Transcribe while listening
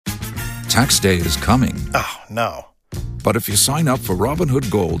Tax day is coming. Oh, no. But if you sign up for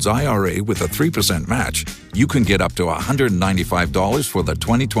Robinhood Gold's IRA with a 3% match, you can get up to $195 for the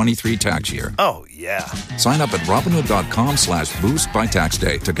 2023 tax year. Oh, yeah. Sign up at Robinhood.com/boost by tax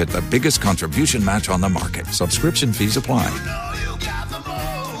day to get the biggest contribution match on the market. Subscription fees apply.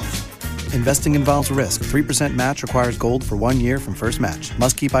 Investing involves risk. 3% match requires gold for 1 year from first match.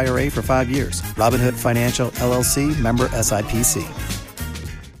 Must keep IRA for 5 years. Robinhood Financial, LLC, member SIPC.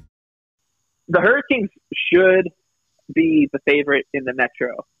 The Hurricanes should be the favorite in the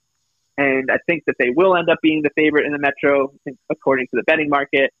Metro. And I think that they will end up being the favorite in the Metro, according to the betting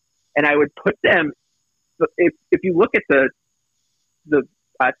market. And I would put them, if you look at the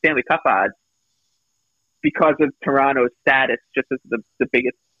Stanley Cup odds, because of Toronto's status just as the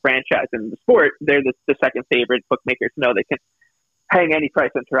biggest franchise in the sport, they're the second favorite. Bookmakers know they can hang any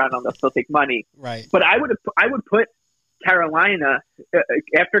price on Toronto and they'll still take money. Right. But I would put Carolina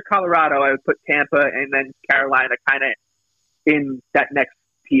after Colorado. I would put Tampa and then Carolina kind of in that next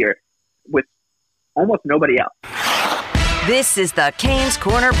tier with almost nobody else. This is the Canes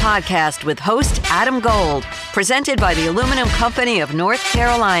Corner Podcast with host Adam Gold, presented by the Aluminum Company of North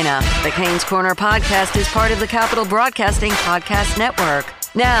Carolina. The Canes Corner Podcast is part of the Capital Broadcasting Podcast Network.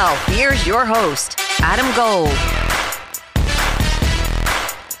 Now, here's your host, Adam Gold.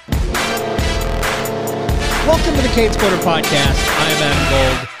 Welcome to the Canes Corner Podcast. I am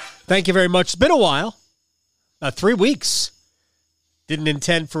Adam Gold. Thank you very much. It's been a while, 3 weeks. Didn't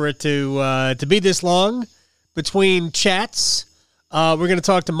intend for it to be this long between chats. We're going to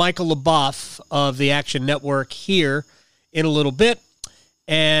talk to Michael Leboff of the Action Network here in a little bit.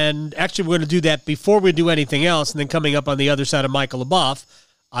 And actually, we're going to do that before we do anything else. And then coming up on the other side of Michael Leboff,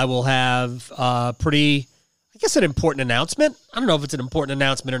 I will have an important announcement. I don't know if it's an important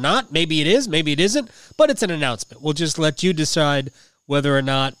announcement or not. Maybe it is, maybe it isn't, but it's an announcement. We'll just let you decide whether or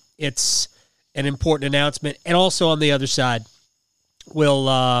not it's an important announcement. And also on the other side,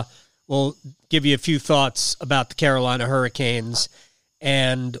 we'll give you a few thoughts about the Carolina Hurricanes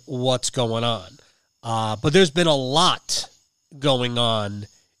and what's going on. But there's been a lot going on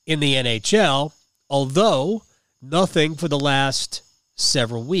in the NHL, although nothing for the last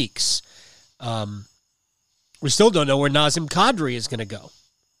several weeks. We still don't know where Nazem Kadri is going to go.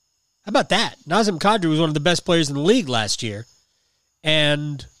 How about that? Nazem Kadri was one of the best players in the league last year,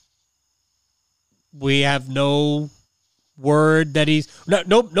 and we have no word that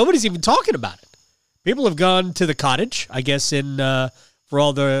nobody's even talking about it. People have gone to the cottage, I guess, for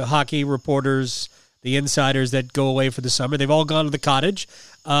all the hockey reporters, the insiders that go away for the summer. They've all gone to the cottage.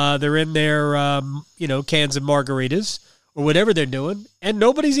 They're in their cans of margaritas or whatever they're doing, and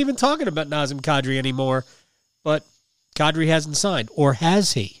nobody's even talking about Nazem Kadri anymore. But Kadri hasn't signed, or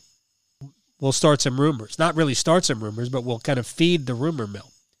has he? We'll start some rumors. Not really start some rumors, but we'll kind of feed the rumor mill.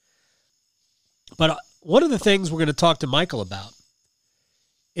 But one of the things we're going to talk to Michael about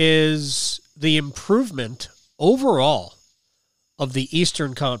is the improvement overall of the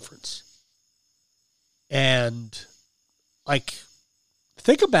Eastern Conference. And,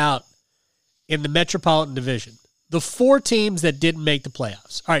 think about in the Metropolitan Division, the 4 teams that didn't make the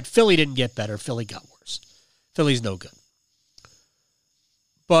playoffs. All right, Philly didn't get better. Philly got worse. Philly's no good.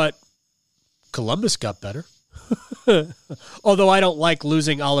 But Columbus got better. Although I don't like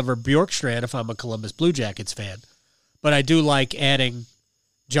losing Oliver Bjorkstrand if I'm a Columbus Blue Jackets fan. But I do like adding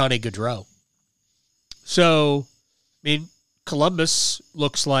Johnny Gaudreau. So, Columbus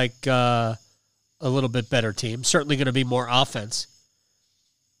looks like a little bit better team. Certainly going to be more offense.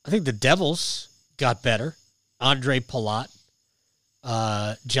 I think the Devils got better. Andre Palat.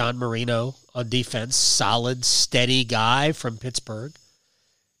 John Marino on defense, solid, steady guy from Pittsburgh.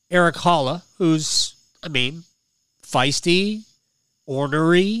 Eric Haula, who's, feisty,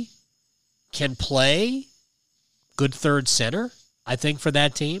 ornery, can play, good third center, I think, for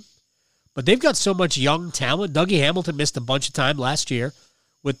that team. But they've got so much young talent. Dougie Hamilton missed a bunch of time last year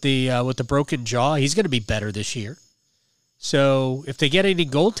with the broken jaw. He's going to be better this year. So if they get any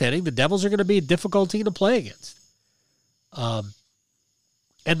goaltending, the Devils are going to be a difficult team to play against.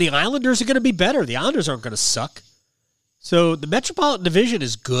 And the Islanders are going to be better. The Islanders aren't going to suck. So the Metropolitan Division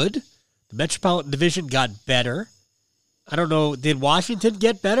is good. The Metropolitan Division got better. I don't know. Did Washington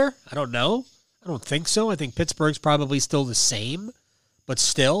get better? I don't know. I don't think so. I think Pittsburgh's probably still the same. But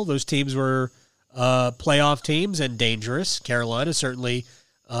still, those teams were playoff teams and dangerous. Carolina certainly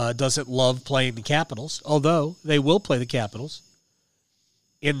doesn't love playing the Capitals, although they will play the Capitals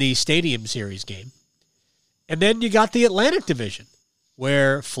in the Stadium Series game. And then you got the Atlantic Division,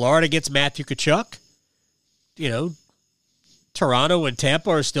 where Florida gets Matthew Tkachuk. Toronto and Tampa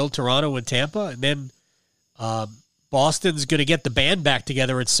are still Toronto and Tampa. And then Boston's going to get the band back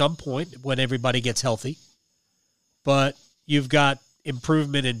together at some point when everybody gets healthy. But you've got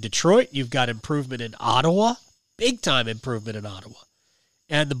improvement in Detroit. You've got improvement in Ottawa. Big-time improvement in Ottawa.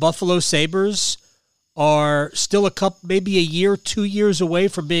 And the Buffalo Sabres are still maybe a year, 2 years away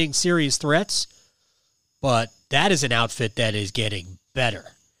from being serious threats. But that is an outfit that is getting better.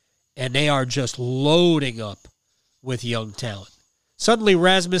 And they are just loading up with young talent. Suddenly,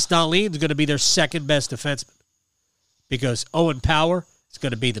 Rasmus Dahlin is going to be their second-best defenseman because Owen Power is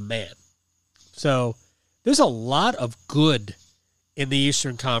going to be the man. So there's a lot of good in the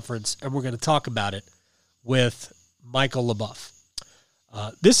Eastern Conference, and we're going to talk about it with Michael Leboff.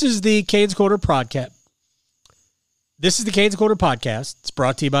 This is the Canes Corner podcast. It's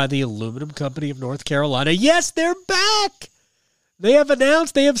brought to you by the Aluminum Company of North Carolina. Yes, they're back. They have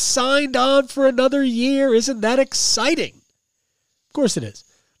announced they have signed on for another year. Isn't that exciting? Of course it is.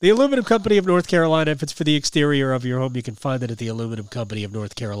 The Aluminum Company of North Carolina, if it's for the exterior of your home, you can find it at the Aluminum Company of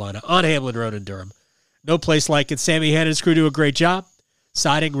North Carolina on Hamlin Road in Durham. No place like it. Sammy Hanna and his crew do a great job.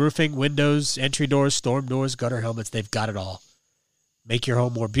 Siding, roofing, windows, entry doors, storm doors, gutter helmets, they've got it all. Make your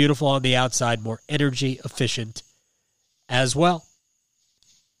home more beautiful on the outside, more energy efficient as well.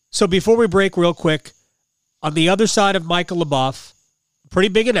 So before we break real quick, on the other side of Michael Leboff, pretty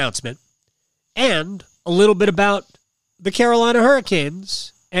big announcement, and a little bit about the Carolina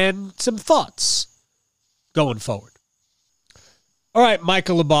Hurricanes and some thoughts going forward. All right,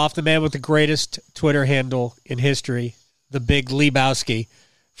 Michael Leboff, the man with the greatest Twitter handle in history, the big Lebowski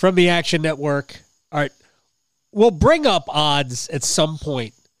from the Action Network. All right, we'll bring up odds at some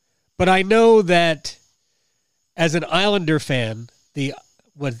point, but I know that as an Islander fan, the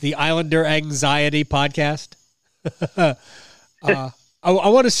Islander Anxiety podcast, I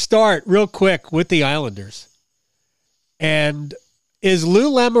want to start real quick with the Islanders. And is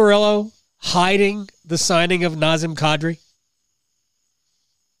Lou Lamoriello hiding the signing of Nazem Kadri?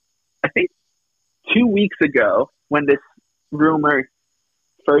 I think 2 weeks ago, when this rumor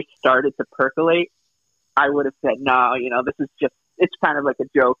first started to percolate, I would have said, no, this is just, it's kind of like a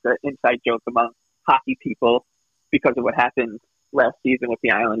joke, an inside joke among hockey people because of what happened last season with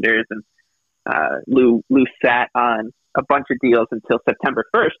the Islanders. And Lou sat on a bunch of deals until September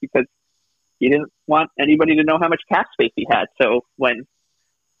 1st because he didn't want anybody to know how much cap space he had. So when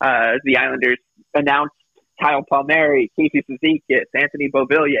the Islanders announced Kyle Palmieri, Casey Cizikas, Anthony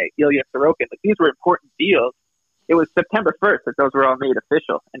Beauvillier, Ilya Sorokin, these were important deals. It was September 1st that those were all made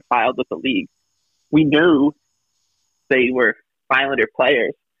official and filed with the league. We knew they were Islander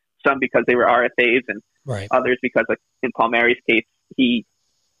players, some because they were RFAs and others because, like in Palmieri's case, he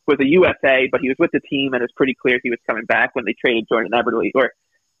was a UFA, but he was with the team and it was pretty clear he was coming back when they traded Jordan Eberle or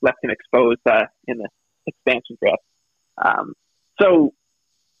left him exposed in the expansion draft. So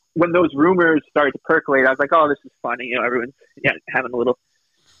when those rumors started to percolate, I was like, oh, this is funny. Everyone's having a little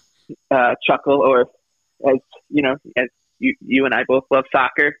chuckle, or as you and I both love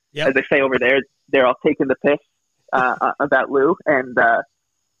soccer. Yep. As they say over there, they're all taking the piss about Lou. And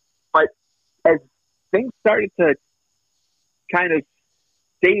but as things started to kind of,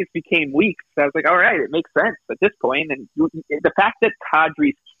 days became weeks, I was like, all right, it makes sense at this point. And the fact that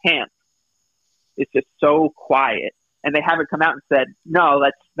Kadri's camp is just so quiet, and they haven't come out and said, no,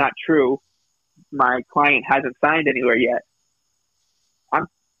 that's not true, my client hasn't signed anywhere yet, I'm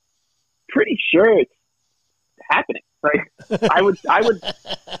pretty sure it's happening. Like I would,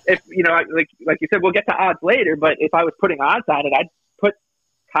 if like you said, we'll get to odds later, but if I was putting odds on it, I'd put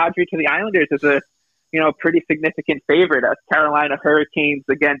Kadri to the Islanders as a pretty significant favorite, a Carolina Hurricanes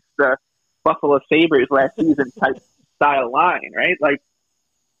against the Buffalo Sabres last season type style line, right? Like,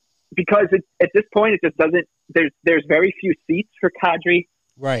 because at this point, it just doesn't, there's very few seats for Kadri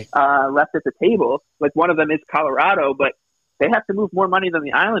left at the table. Like, one of them is Colorado, but they have to move more money than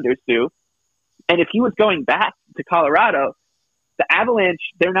the Islanders do. And if he was going back to Colorado, the Avalanche,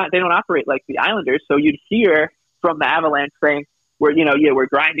 they don't operate like the Islanders. So you'd hear from the Avalanche saying, we're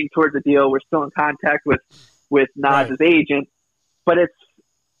grinding towards a deal. We're still in contact with Naz's agent, but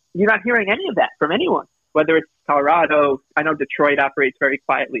you're not hearing any of that from anyone, whether it's Colorado. I know Detroit operates very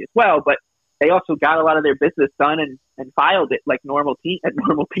quietly as well, but they also got a lot of their business done and filed it like normal team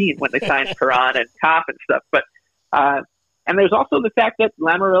when they signed Perron and Kopp and stuff. But, and there's also the fact that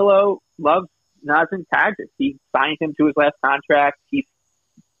Lamoriello loves Nazem Kadri. He signed him to his last contract. He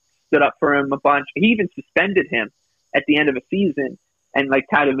stood up for him a bunch. He even suspended him at the end of a season and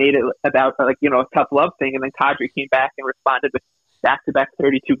kind of made it about a tough love thing. And then Kadri came back and responded with back-to-back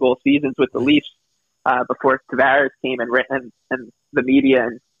 32-goal seasons with the Leafs before Tavares came and the media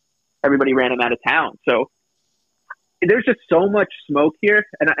and everybody ran him out of town. So there's just so much smoke here.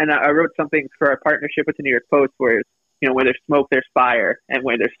 And I wrote something for our partnership with the New York Post where where there's smoke, there's fire, and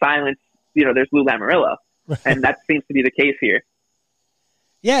where there's silence, there's Lou Lamoriello. And that seems to be the case here.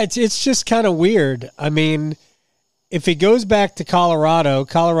 Yeah, it's just kind of weird. I mean, if it goes back to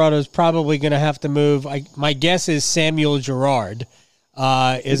Colorado's probably going to have to move. My guess is Samuel Girard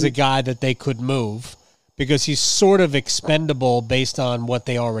is a guy that they could move because he's sort of expendable based on what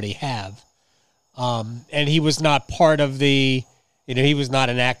they already have. And he was not part of he was not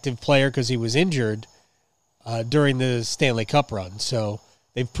an active player because he was injured during the Stanley Cup run. So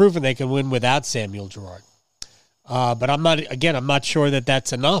they've proven they can win without Samuel Girard. But I'm not sure that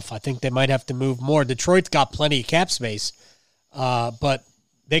that's enough. I think they might have to move more. Detroit's got plenty of cap space, but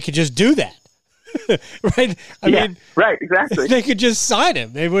they could just do that. Right? I mean, right, exactly. They could just sign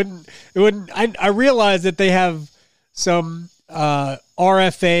him. They wouldn't. I realize that they have some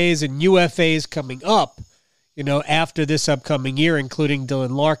RFAs and UFAs coming up, after this upcoming year, including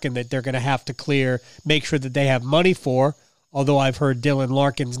Dylan Larkin, that they're going to have to make sure that they have money for, although I've heard Dylan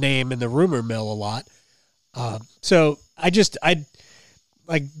Larkin's name in the rumor mill a lot. So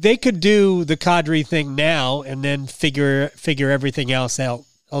they could do the Kadri thing now and then figure everything else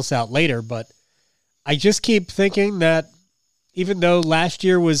out later. But I just keep thinking that even though last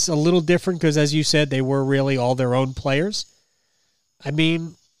year was a little different because, as you said, they were really all their own players. I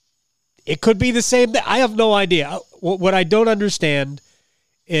mean, it could be the same. I have no idea. What I don't understand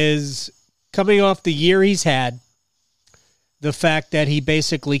is coming off the year he's had, the fact that he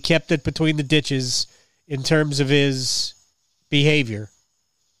basically kept it between the ditches in terms of his behavior.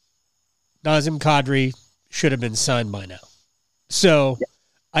 Nazem Kadri should have been signed by now. So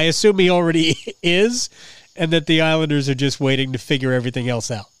I assume he already is, and that the Islanders are just waiting to figure everything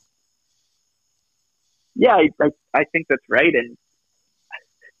else out. Yeah, I think that's right. And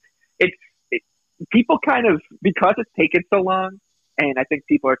people kind of, because it's taken so long, and I think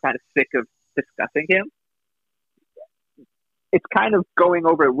people are kind of sick of discussing him, it's kind of going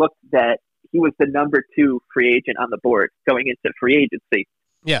overlooked that he was the number 2 free agent on the board going into free agency.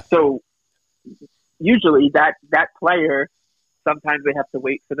 Yeah. So usually that player, sometimes they have to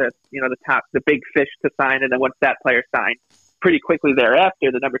wait for the big fish to sign. And then once that player signs, pretty quickly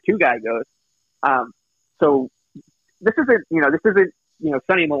thereafter, the number 2 guy goes. So this isn't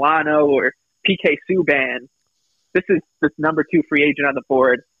Sonny Milano or PK Subban. This is this number 2 free agent on the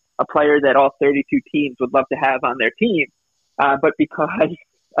board, a player that all 32 teams would love to have on their team. But because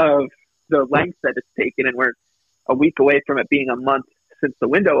of the length that it's taken, and we're a week away from it being a month since the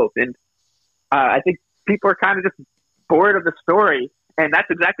window opened, I think people are kind of just bored of the story. And that's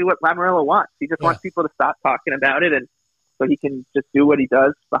exactly what Lamoriello wants. He just wants people to stop talking about it, and so he can just do what he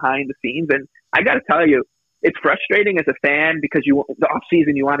does behind the scenes. And I got to tell you, it's frustrating as a fan because the off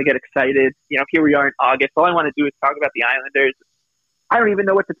season, you want to get excited. Here we are in August. All I want to do is talk about the Islanders. I don't even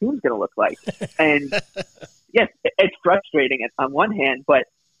know what the team's going to look like. And yes, it's frustrating on one hand, but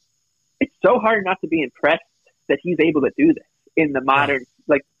it's so hard not to be impressed that he's able to do this in the modern,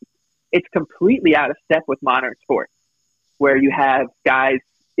 it's completely out of step with modern sports, where you have guys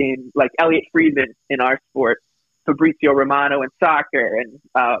in like Elliot Friedman in our sport, Fabrizio Romano in soccer, and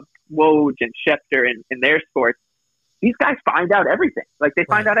Woj and Schefter in their sports. These guys find out everything. They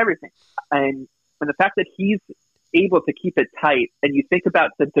find out everything. And the fact that he's able to keep it tight, and you think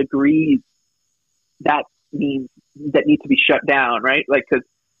about the degrees that need to be shut down, right? Because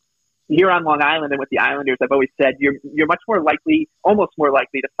here on Long Island and with the Islanders, I've always said you're much more likely, almost more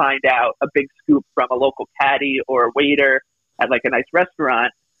likely to find out a big scoop from a local caddy or a waiter at a nice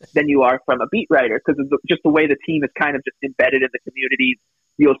restaurant than you are from a beat writer, because of just the way the team is kind of just embedded in the communities.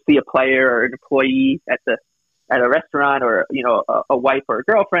 You'll see a player or an employee at a restaurant, or a wife or a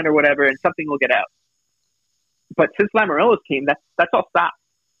girlfriend or whatever, and something will get out. But since Lamoriello's came, that's all stopped,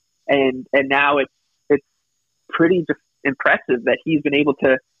 and now it's pretty just impressive that he's been able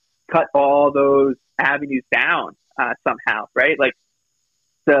to cut all those avenues down somehow, right?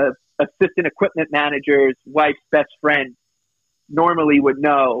 The assistant equipment manager's wife's best friend normally would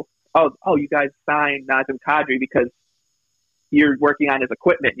know, oh, you guys signed Nazem Kadri because you're working on his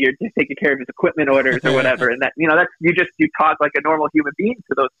equipment, you're taking care of his equipment orders or whatever, and that you talk like a normal human being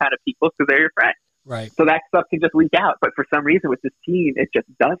to those kind of people because they're your friends, right? So that stuff can just leak out, but for some reason with this team, it just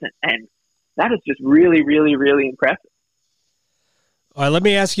doesn't, and that is just really, really, really impressive. All right, let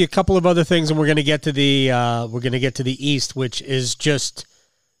me ask you a couple of other things, and we're going to get to the East, which is just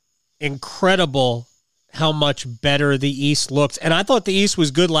incredible how much better the East looks. And I thought the East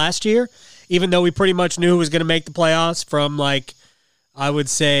was good last year, even though we pretty much knew who was going to make the playoffs from, I would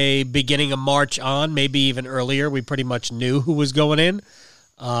say, beginning of March on, maybe even earlier. We pretty much knew who was going in.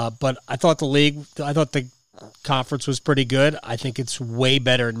 But I thought the conference was pretty good. I think it's way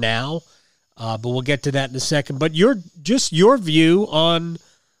better now. But we'll get to that in a second. But your view on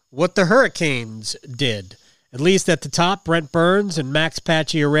what the Hurricanes did. At least at the top, Brent Burns and Max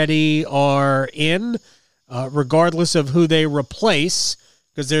Pacioretty are in, regardless of who they replace,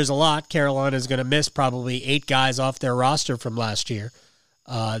 because there's a lot. Carolina's going to miss probably 8 guys off their roster from last year.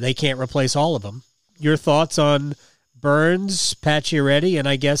 They can't replace all of them. Your thoughts on Burns, Pacioretty, and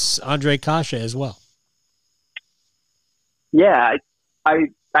I guess Andre Kasha as well? Yeah, I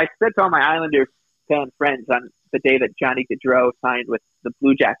said to all my Islanders fan friends on the day that Johnny Gaudreau signed with the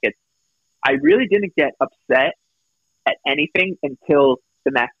Blue Jackets, I really didn't get upset at anything until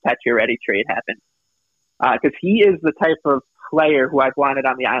the Max Pacioretty trade happened. Because he is the type of player who I've wanted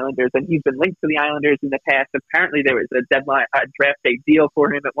on the Islanders, and he's been linked to the Islanders in the past. Apparently there was a draft day deal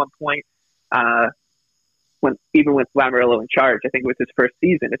for him at one point, even with Lamoriello in charge. I think it was his first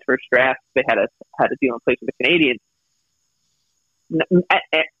season, his first draft, they had a deal in place with the Canadiens.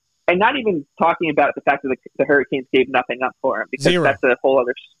 And not even talking about the fact that the Hurricanes gave nothing up for him, because that's a whole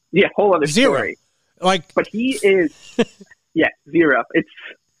other story. But he is, zero.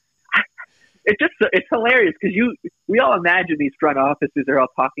 It's hilarious because we all imagine these front offices are all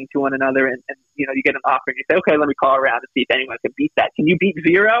talking to one another, and you get an offer and you say, okay, let me call around and see if anyone can beat that. Can you beat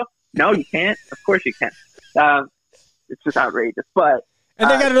zero? No, you can't. Of course you can. It's just outrageous. But and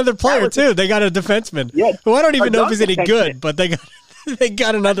they got another player too. They got a defenseman who I don't even know if he's any good, but they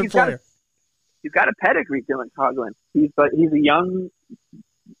got another player. He's got a pedigree, Dylan Coghlan. He's a young.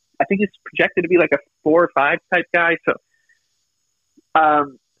 I think he's projected to be like a 4 or 5 type guy. So,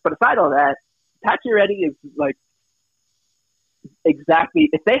 but aside all that, Pacioretty is like exactly.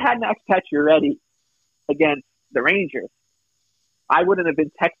 If they had Max Pacioretty against the Rangers, I wouldn't have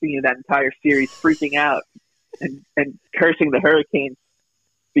been texting you that entire series, freaking out and cursing the Hurricanes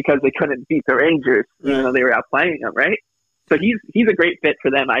because they couldn't beat the Rangers, even though they were outplaying them, right? So he's a great fit for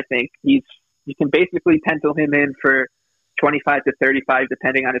them, I think. You can basically pencil him in for 25 to 35,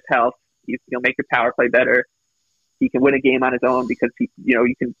 depending on his health. He'll make your power play better. He can win a game on his own because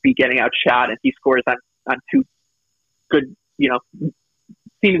you can be getting outshot, and he scores on 2 good,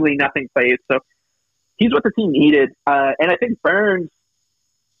 seemingly nothing plays. So he's what the team needed. And I think Burns,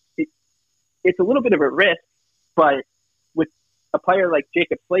 it's a little bit of a risk, but with a player like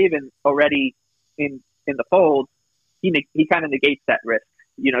Jacob Slavin already in the fold, he kind of negates that risk.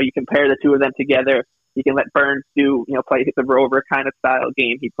 You compare the two of them together. You can let Burns play the rover kind of style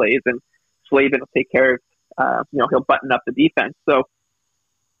game he plays, and Slavin will take care of, he'll button up the defense. So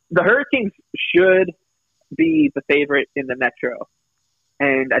the Hurricanes should be the favorite in the Metro.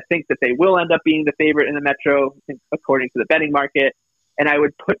 And I think that they will end up being the favorite in the Metro, according to the betting market. And I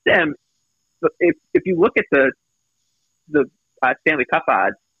would put them, if you look at the Stanley Cup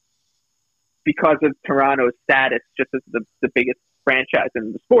odds, because of Toronto's status just as the biggest franchise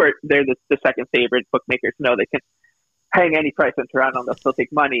in the sport, they're the second favorite. Bookmakers know they can hang any price on Toronto and they'll still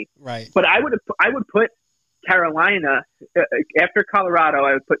take money. Right. But I would put Carolina after Colorado.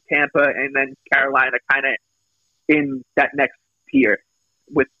 I would put Tampa and then Carolina kind of in that next tier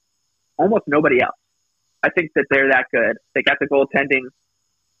with almost nobody else. I think that they're that good. They got the goaltending.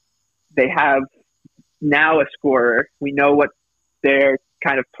 They have now a scorer. We know what their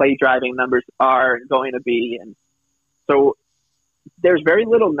kind of play driving numbers are going to be. And so there's very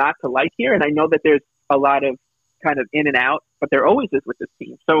little not to like here. And I know that there's a lot of kind of in and out, but there always is with this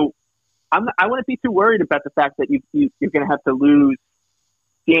team. So I wouldn't be too worried about the fact that you're going to have to lose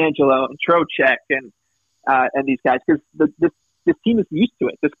D'Angelo and Trocheck and these guys, because this team is used to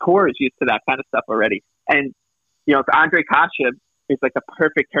it. This core is used to that kind of stuff already. And, Andre Kasha is like a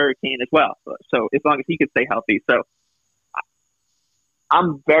perfect Hurricane as well. So as long as he could stay healthy. So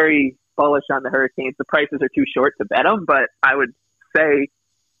I'm very bullish on the Hurricanes. The prices are too short to bet them, but I would say,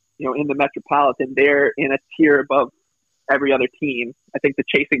 in the Metropolitan, they're in a tier above every other team. I think the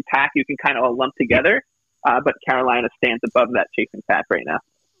chasing pack you can kind of all lump together, but Carolina stands above that chasing pack right now.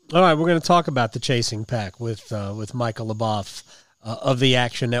 All right, we're going to talk about the chasing pack with Michael Leboff of the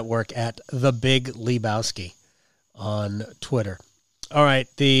Action Network at The Big Lebowski on Twitter. All right,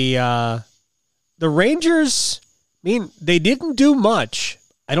 the Rangers, they didn't do much.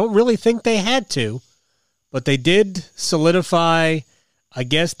 I don't really think they had to, but they did solidify, I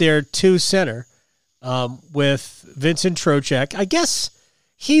guess, their 2 center with Vincent Trocheck. I guess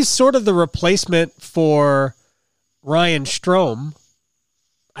he's sort of the replacement for Ryan Strome.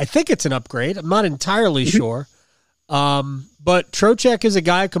 I think it's an upgrade. I'm not entirely sure. But Trocheck is a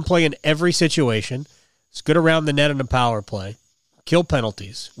guy who can play in every situation. He's good around the net in a power play, kill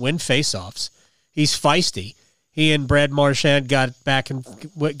penalties, win faceoffs. He's feisty. He and Brad Marchand got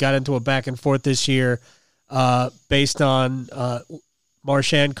into a back and forth this year based on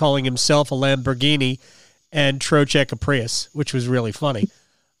Marchand calling himself a Lamborghini and Trocheck a Prius, which was really funny.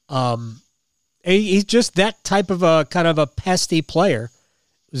 He's just that type of a kind of a pesty player.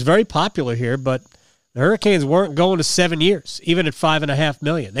 It was very popular here, but the Hurricanes weren't going to 7 years, even at $5.5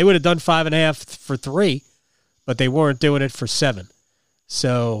 million. They would have done 5.5 for 3, but they weren't doing it for 7.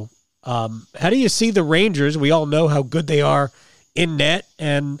 So, how do you see the Rangers? We all know how good they are in net,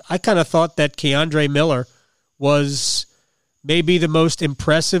 and I kind of thought that Keandre Miller was maybe the most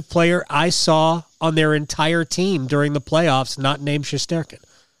impressive player I saw on their entire team during the playoffs, not named Shesterkin.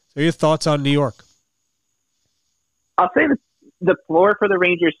 So your thoughts on New York? I'll say that the floor for the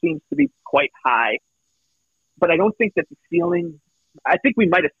Rangers seems to be quite high, but I don't think that the ceiling – I think we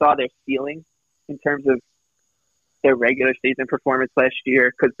might have saw their ceiling in terms of their regular season performance last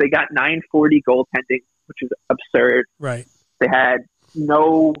year because they got .940 goaltending, which is absurd. Right. They had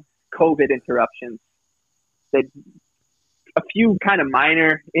no COVID interruptions. They a few kind of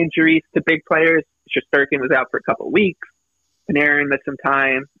minor injuries to big players. Shesterkin was out for a couple of weeks. Panarin missed some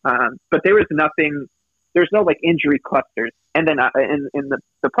time. But there was nothing – there's no, like, injury clusters. And then in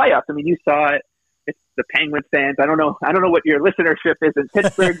the playoffs, I mean, you saw it. It's the Penguins fans. I don't know what your listenership is in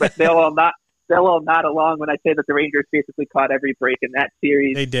Pittsburgh, but they'll all nod along when I say that the Rangers basically caught every break in that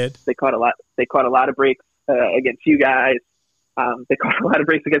series. They did. They caught a lot of breaks against you guys. They caught a lot of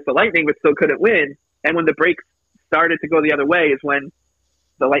breaks against the Lightning, but still couldn't win. And when the breaks started to go the other way is when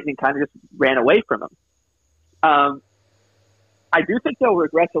the Lightning kind of just ran away from them. I do think they'll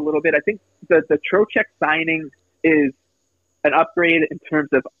regress a little bit. I think the Trocheck signing is an upgrade in terms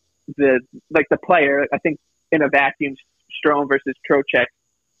of the player. I think in a vacuum, Strome versus Trocheck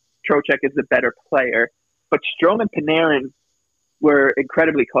is the better player. But Strome and Panarin were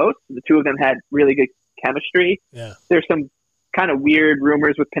incredibly close. The two of them had really good chemistry. Yeah. There's some kind of weird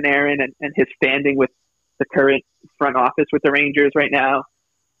rumors with Panarin and his standing with the current front office with the Rangers right now.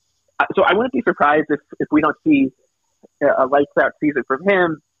 So I wouldn't be surprised if we don't see a lights out season from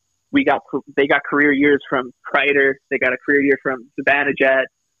him. They got career years from Kreider. They got a career year from Zibanejad.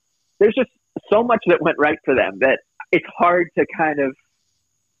 There's just so much that went right for them that it's hard to kind of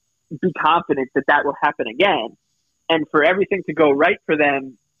be confident that will happen again. And for everything to go right for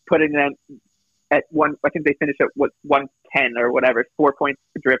them, putting them at one, I think they finished at 110 or whatever, 4 points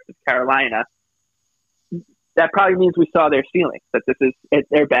adrift of Carolina. That probably means we saw their ceiling, that this is at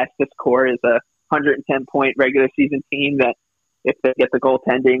their best. This core is a 110-point regular season team that, if they get the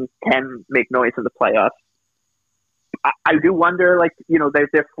goaltending, can make noise in the playoffs. I do wonder,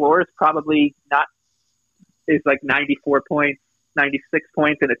 their floor is probably not is like 94 points, 96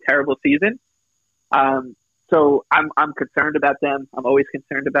 points in a terrible season. So I'm concerned about them. I'm always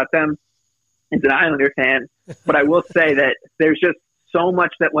concerned about them as an Islander fan. But I will say that there's just so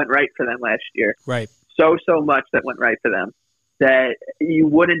much that went right for them last year. Right. So much that went right for them that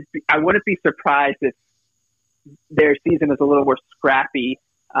I wouldn't be surprised if their season is a little more scrappy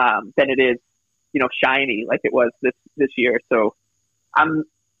than it is, shiny like it was this year. So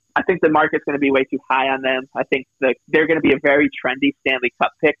I think the market's going to be way too high on them. I think that they're going to be a very trendy Stanley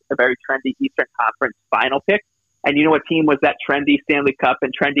Cup pick, a very trendy Eastern Conference final pick. And you know what team was that trendy Stanley Cup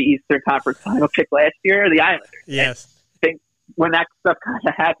and trendy Eastern Conference final pick last year? The Islanders. Yes. I think when that stuff kind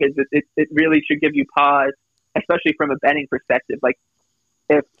of happens, it really should give you pause, especially from a betting perspective. Like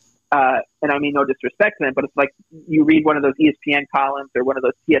if, and I mean no disrespect to them, but it's like you read one of those ESPN columns or one of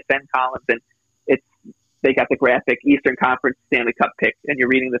those TSN columns, and they got the graphic Eastern Conference Stanley Cup pick, and you're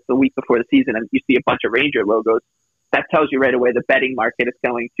reading this the week before the season, and you see a bunch of Ranger logos. That tells you right away the betting market is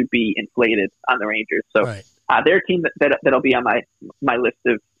going to be inflated on the Rangers. So right. They're a team that'll be on my list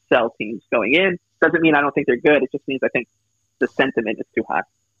of sell teams going in. Doesn't mean I don't think they're good. It just means I think the sentiment is too high.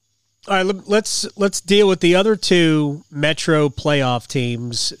 All right, let's deal with the other two Metro playoff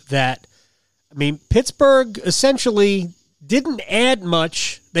teams that, Pittsburgh essentially didn't add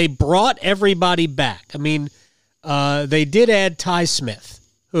much. They brought everybody back. They did add Ty Smith,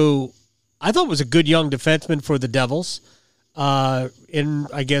 who I thought was a good young defenseman for the Devils, in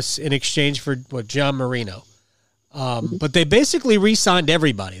exchange for John Marino. But they basically re-signed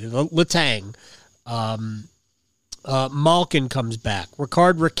everybody. Letang, Malkin comes back.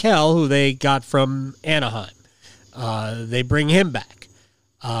 Ricard Raquel, who they got from Anaheim, they bring him back.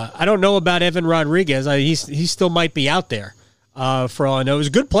 I don't know about Evan Rodriguez. He still might be out there. For all I know, he's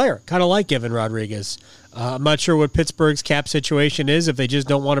a good player. Kind of like Evan Rodriguez. I'm not sure what Pittsburgh's cap situation is if they just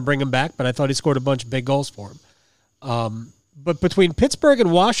don't want to bring him back, but I thought he scored a bunch of big goals for him. But between Pittsburgh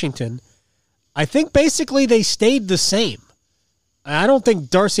and Washington, I think basically they stayed the same. I don't think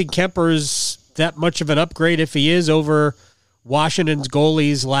Darcy Kemper's that much of an upgrade if he is over Washington's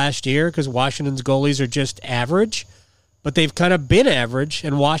goalies last year, because Washington's goalies are just average. but they've kind of been average,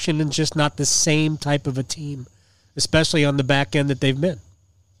 and Washington's just not the same type of a team, especially on the back end that they've been.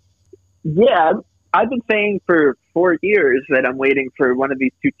 Yeah, I've been saying for 4 years that I'm waiting for one of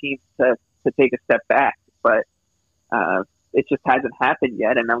these two teams to take a step back, but it just hasn't happened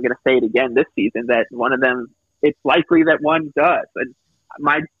yet. And I'm going to say it again this season that one of them, it's likely that one does. And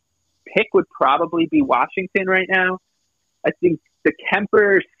my pick would probably be Washington right now. I think the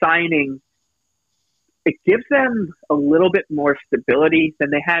Kemper signing, it gives them a little bit more stability than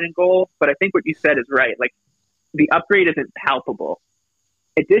they had in goal. But I think what you said is right. Like, the upgrade isn't palpable.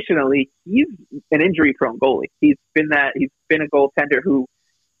 Additionally, he's an injury-prone goalie. He's been a goaltender who,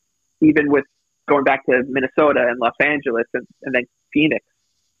 even with going back to Minnesota and Los Angeles and then Phoenix,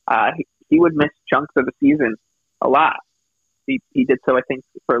 he would miss chunks of the season a lot. He did so, I think,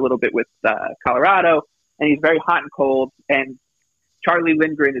 for a little bit with Colorado, and he's very hot and cold. And Charlie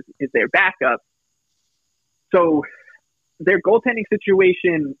Lindgren is their backup. So their goaltending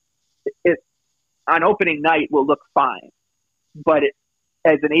situation on opening night will look fine, but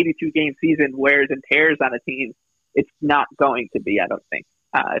as an 82-game season wears and tears on a team, it's not going to be, I don't think,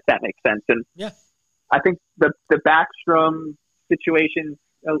 if that makes sense. And yeah, I think the Backstrom situation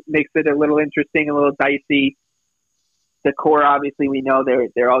makes it a little interesting, a little dicey. The core, obviously, we know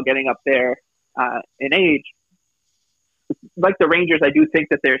they're all getting up there in age. Like the Rangers, I do think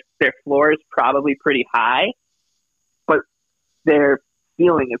that their floor is probably pretty high, but their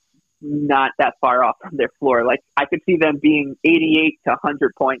ceiling is not that far off from their floor. Like, I could see them being 88 to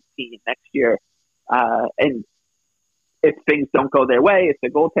 100 point team next year. And if things don't go their way, if the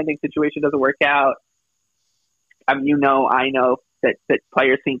goaltending situation doesn't work out, I know that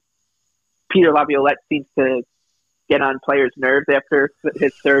players Peter Laviolette seems to get on players' nerves after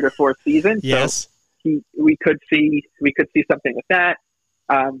his third or fourth season. Yes. So we could see something with that.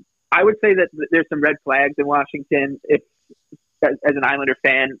 I would say that there's some red flags in Washington. As an Islander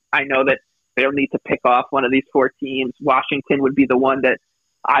fan, I know that they don't need to pick off one of these four teams. Washington would be the one that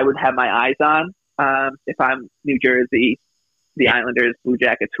I would have my eyes on if I'm New Jersey, the Islanders, Blue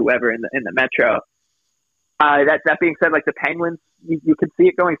Jackets, whoever in the Metro. That being said, like the Penguins, you could see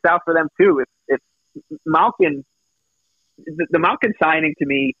it going south for them too. If Malkin, the Malkin signing to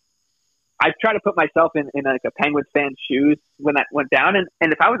me, I try to put myself in like a Penguins fan's shoes when that went down, and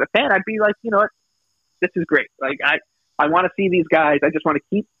if I was a fan, I'd be like, you know what, this is great. Like I want to see these guys. I just want to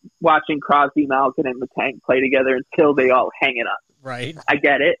keep watching Crosby, Malkin, and Letang play together until they all hang it up. Right. I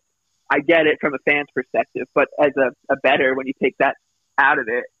get it from a fan's perspective, but as a bettor, when you take that out of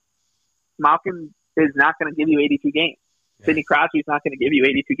it, Malkin is not going to give you 82 games. Yeah. Sidney Crosby's not going to give you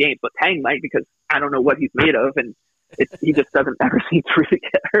 82 games, but Letang might, because I don't know what he's made of, and he just doesn't ever seem to really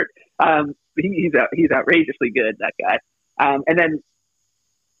get hurt. He's outrageously good, that guy. And then,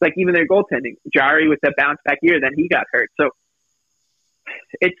 like, even their goaltending, Jari with that bounce back year, then he got hurt. So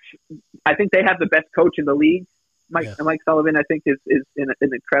I think they have the best coach in the league. Mike Sullivan, I think, is an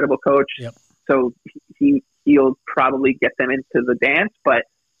incredible coach. Yep. So he'll probably get them into the dance. But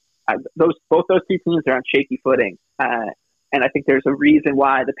both those two teams are on shaky footing, and I think there's a reason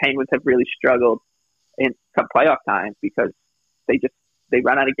why the Penguins have really struggled in come playoff time, because they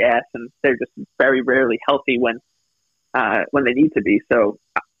run out of gas and they're just very rarely healthy when they need to be. So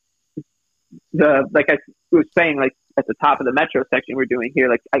like I was saying, like at the top of the Metro section we're doing here,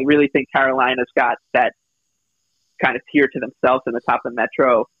 like I really think Carolina's got that kind of tier to themselves in the top of the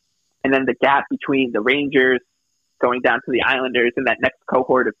Metro, and then the gap between the Rangers going down to the Islanders and that next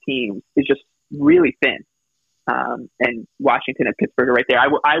cohort of teams is just really thin. And Washington and Pittsburgh are right there.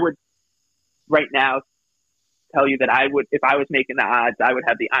 I would right now tell you that I would, if I was making the odds, I would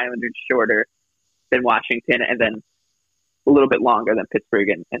have the Islanders shorter than Washington, and then a little bit longer than Pittsburgh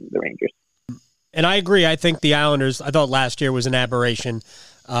and the Rangers. And I agree. I think the Islanders, I thought last year was an aberration.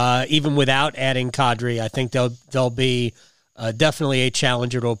 Even without adding Kadri, I think they'll be definitely a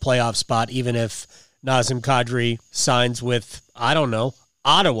challenger to a playoff spot, even if Nazem Kadri signs with, I don't know,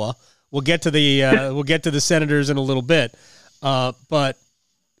 Ottawa. We'll get to the Senators in a little bit. But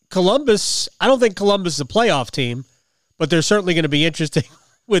Columbus, I don't think Columbus is a playoff team, but they're certainly going to be interesting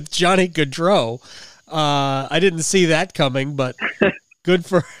with Johnny Gaudreau. I didn't see that coming, but good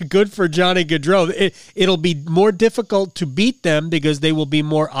for Johnny Gaudreau. It'll be more difficult to beat them because they will be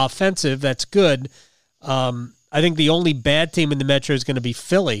more offensive. That's good. I think the only bad team in the Metro is going to be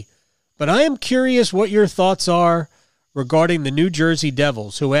Philly. But I am curious what your thoughts are regarding the New Jersey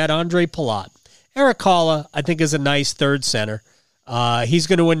Devils, who had Andre Palat. Eric Haula, I think, is a nice third center. He's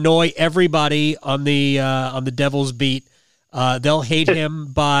going to annoy everybody on the Devils beat. They'll hate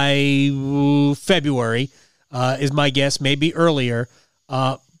him by February, is my guess, maybe earlier.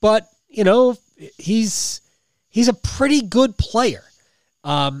 But, you know, he's he's a pretty good player.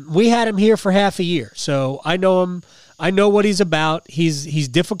 We had him here for half a year, so I know him. I know what he's about. He's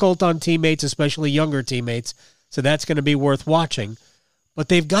difficult on teammates, especially younger teammates, so that's going to be worth watching. But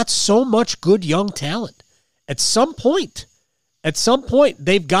they've got so much good young talent. At some point,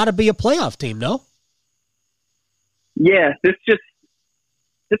 they've got to be a playoff team, no? Yeah, this is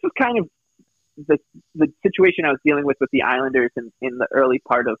kind of the situation I was dealing with the Islanders in the early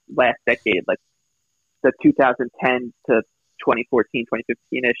part of last decade, like the 2010 to 2014,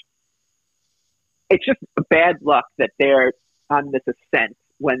 2015-ish. It's just bad luck that they're on this ascent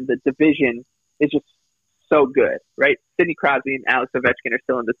when the division is just so good, right? Sidney Crosby and Alex Ovechkin are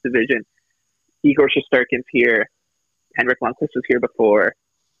still in this division. Igor Shesterkin's here. Henrik Lundqvist was here before.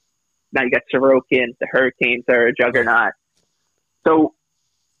 Now you got Sorokin. The Hurricanes are a juggernaut. So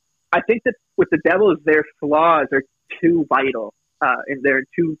I think that with the Devils, their flaws are too vital, and they're in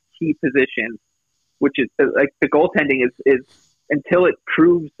two key positions, which is like the goaltending is until it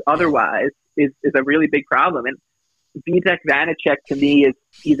proves otherwise is a really big problem. And Vitek Vanacek to me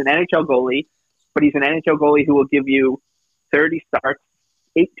he's an NHL goalie, but he's an NHL goalie who will give you 30 starts.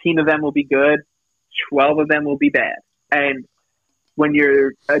 18 of them will be good. 12 of them will be bad. And when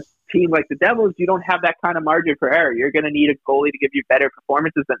you're a team like the Devils, you don't have that kind of margin for error. You're going to need a goalie to give you better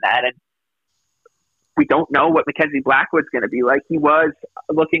performances than that. And we don't know what Mackenzie Blackwood's going to be like. He was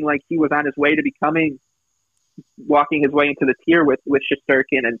looking like he was on his way to walking his way into the tier with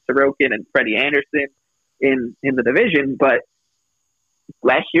Shesterkin and Sorokin and Freddie Anderson in the division. But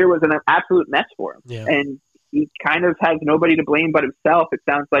last year was an absolute mess for him. Yeah. And he kind of has nobody to blame but himself. It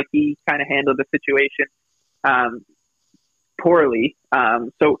sounds like he kind of handled the situation poorly.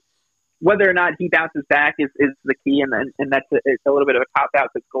 So whether or not he bounces back is the key, and that's it's a little bit of a cop-out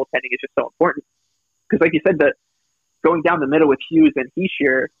because goaltending is just so important. Because like you said, going down the middle with Hughes and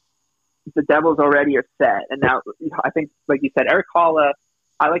Hischier, the Devils already are set. And now I think, like you said, Erik Haula,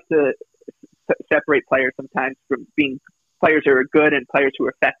 I like to separate players sometimes from being players who are good and players who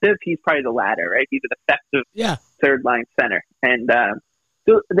are effective. He's probably the latter, right? He's an effective third-line center. And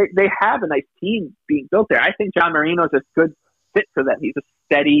so they have a nice team being built there. I think John Marino is a good fit for them. He's a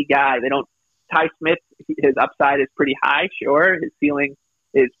steady guy. Ty Smith, his upside is pretty high, sure. His ceiling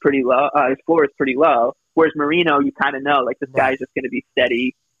is pretty low. His floor is pretty low. Whereas Marino, you kind of know, like this guy's just going to be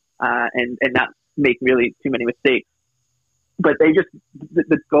steady and not make really too many mistakes. But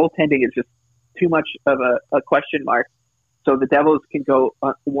the goaltending is just too much of a question mark. So the Devils can go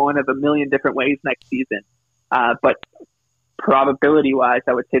one of a million different ways next season. But probability-wise,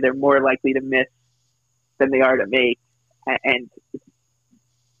 I would say they're more likely to miss than they are to make. And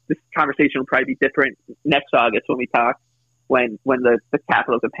this conversation will probably be different next August when we talk, when the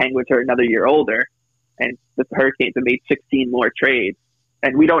Capitals and Penguins are another year older and the Hurricanes have made 16 more trades.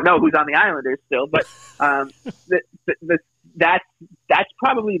 And we don't know who's on the Islanders still, but that's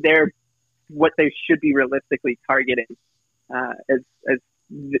probably what they should be realistically targeting as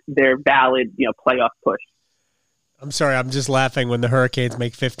their valid playoff push. I'm sorry, I'm just laughing when the Hurricanes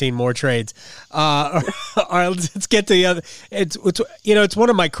make 15 more trades. All right, let's get to the other. It's one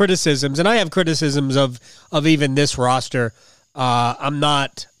of my criticisms, and I have criticisms of even this roster. I'm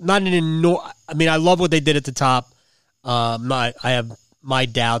not I mean, I love what they did at the top. I have my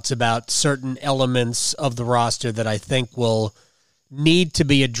doubts about certain elements of the roster that I think will need to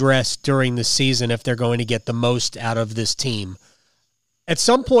be addressed during the season if they're going to get the most out of this team. At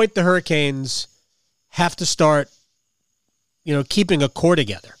some point, the Hurricanes have to start keeping a core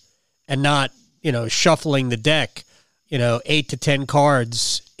together and not, shuffling the deck, 8 to 10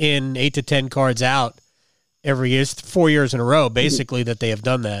 cards in, 8 to 10 cards out every year. It's 4 years in a row, basically, that they have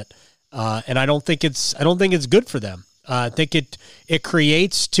done that. And I don't think it's good for them. I think it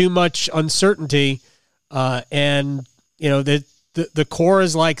creates too much uncertainty. And, the core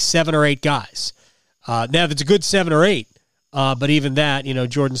is like 7 or 8 guys. Now, if it's a good 7 or 8, but even that,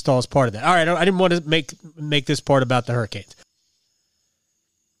 Jordan Staal is part of that. All right, I didn't want to make this part about the Hurricanes.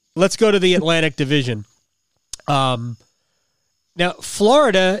 Let's go to the Atlantic Division. Now,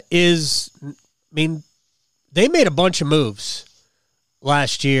 Florida they made a bunch of moves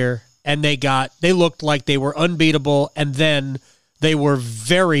last year, and they looked like they were unbeatable, and then they were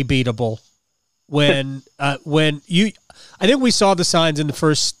very beatable when I think we saw the signs in the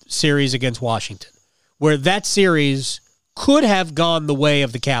first series against Washington, where that series could have gone the way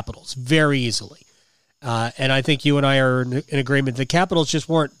of the Capitals very easily. And I think you and I are in agreement. The Capitals just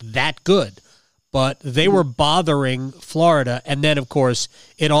weren't that good, but they were bothering Florida. And then, of course,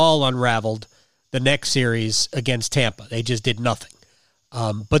 it all unraveled the next series against Tampa. They just did nothing.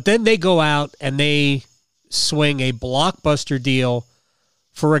 But then they go out and they swing a blockbuster deal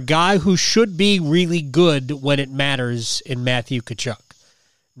for a guy who should be really good when it matters in Matthew Tkachuk.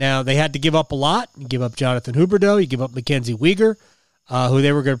 Now, they had to give up a lot. You give up Jonathan Huberdeau. You give up Mackenzie Weegar, who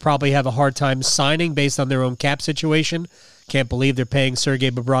they were going to probably have a hard time signing based on their own cap situation. Can't believe they're paying Sergei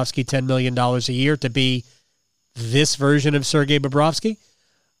Bobrovsky $10 million a year to be this version of Sergei Bobrovsky.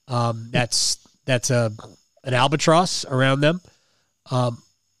 That's an albatross around them.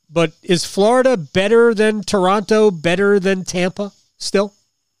 But is Florida better than Toronto, better than Tampa still?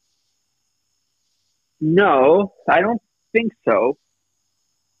 No, I don't think so.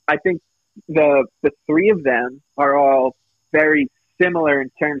 I think the three of them are all very similar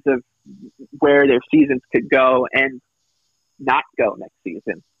in terms of where their seasons could go and not go next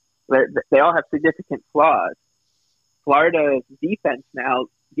season. They all have significant flaws. Florida's defense now,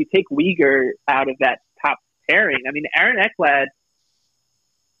 you take Weegar out of that top pairing. I mean, Aaron Ekblad,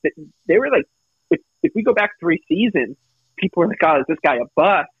 they were like, if we go back 3 seasons, people were like, oh, is this guy a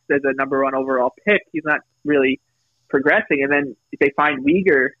bust as a number 1 overall pick? He's not really progressing. And then they find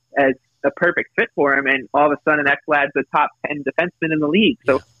Weegar as a perfect fit for him, and all of a sudden Ekblad's the top 10 defenseman in the league.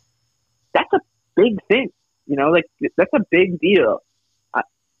 So that's a big thing, like that's a big deal.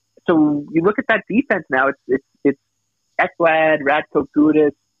 So you look at that defense now, it's Ekblad, Radko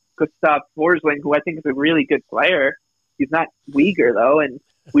Gudas, Gustav Forsling, who I think is a really good player. He's not Weegar though, and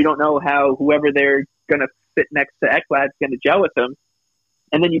we don't know how whoever they're going to sit next to Ekblad is going to gel with them.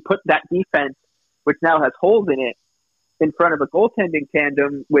 And then you put that defense, which now has holes in it, in front of a goaltending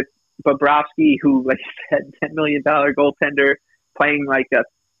tandem with Bobrovsky, who, like I said, $10 million goaltender, playing like a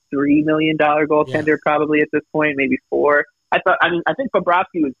 $3 million goaltender probably at this point, maybe 4. I think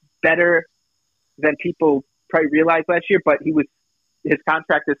Bobrovsky was better than people probably realized last year, but his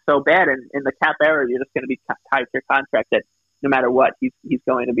contract is so bad, and in the cap era, you're just going to be tied to your contract that no matter what, he's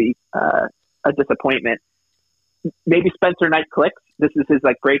going to be a disappointment. Maybe Spencer Knight clicks. This is his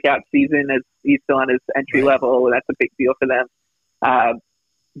breakout season as he's still on his entry level. That's a big deal for them.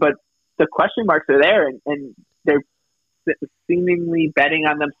 But the question marks are there, and they're seemingly betting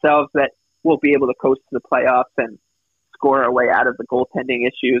on themselves that we'll be able to coast to the playoffs and score our way out of the goaltending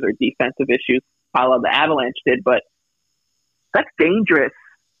issues or defensive issues, a la the Avalanche did. But that's dangerous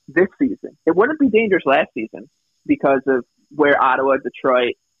this season. It wouldn't be dangerous last season because of where Ottawa,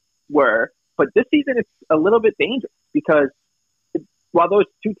 Detroit were. But this season, it's a little bit dangerous because while those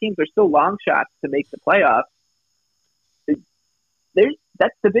 2 teams are still long shots to make the playoffs,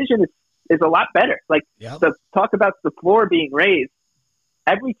 that division is a lot better. The talk about the floor being raised,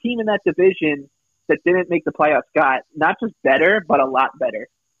 every team in that division that didn't make the playoffs got not just better, but a lot better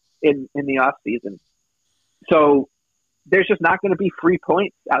in the off season. So there's just not going to be free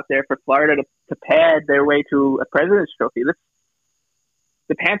points out there for Florida to pad their way to a President's Trophy.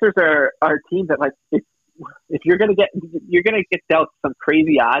 The Panthers are a team that if you're going to get dealt some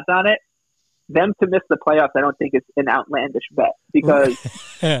crazy odds on it, them to miss the playoffs, I don't think it's an outlandish bet because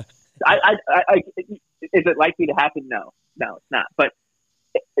is it likely to happen? No, it's not. But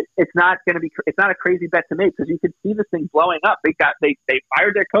it's not going to be. It's not a crazy bet to make because you can see this thing blowing up. They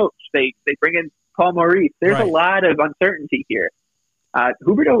fired their coach. They bring in Paul Maurice. There's a lot of uncertainty here.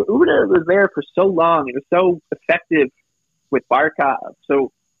 Huberdeau was there for so long and was so effective with Barkov.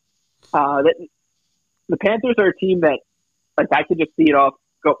 So the Panthers are a team that I could just see it all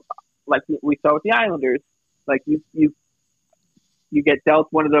go like we saw with the Islanders. You get dealt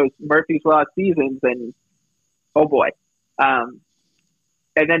one of those Murphy's Law seasons, and oh boy.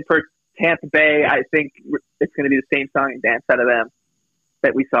 And then for Tampa Bay, I think it's going to be the same song and dance out of them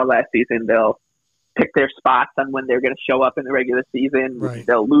that we saw last season. They'll pick their spots on when they're going to show up in the regular season. Right.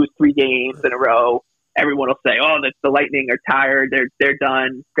 They'll lose 3 games in a row. Everyone will say, "Oh, the Lightning are tired. They're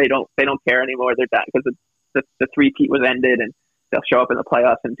done. They don't care anymore. They're done because the three-peat was ended, and they'll show up in the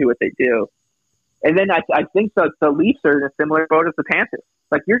playoffs and do what they do." And then I think the Leafs are in a similar boat as the Panthers.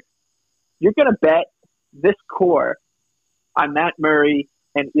 You're going to bet this core on Matt Murray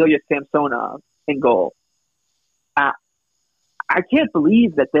and Ilya Samsonov in goal. I can't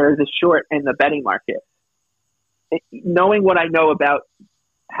believe that there is a short in the betting market. Knowing what I know about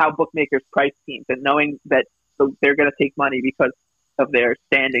how bookmakers price teams and knowing that they're going to take money because of their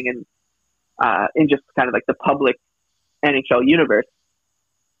standing in just kind of the public NHL universe,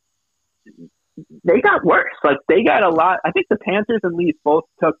 they got worse. They got a lot. I think the Panthers and Leafs both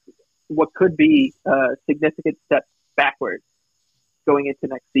took what could be a significant step backwards going into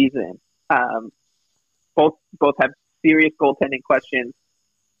next season. Both have serious goaltending questions.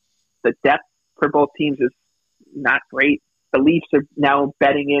 The depth for both teams is not great. The Leafs are now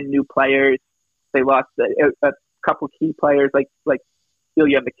betting in new players. They lost a couple key players like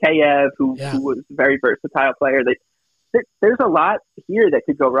Ilya Mikheyev, who was a very versatile player. there's a lot here that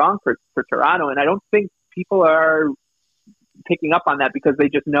could go wrong for Toronto, and I don't think people are picking up on that because they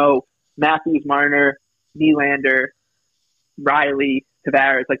just know Matthews, Marner, Nylander, Riley,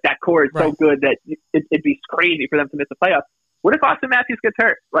 Tavares, like that core is so good that it'd be crazy for them to miss the playoffs. What if Austin Matthews gets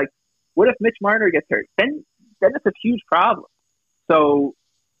hurt? Like, what if Mitch Marner gets hurt? Then it's a huge problem. So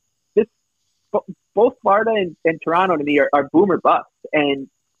both Florida and Toronto to me are boomer bust. And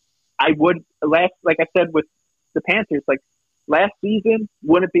I would like I said with the Panthers, like last season,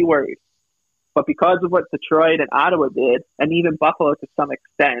 wouldn't be worried. But because of what Detroit and Ottawa did, and even Buffalo to some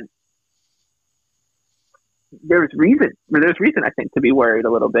extent, there's reason I think to be worried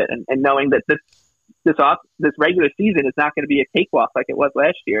a little bit, and knowing that this regular season is not going to be a cakewalk like it was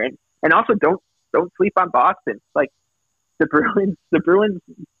last year, and also don't sleep on Boston. Like the Bruins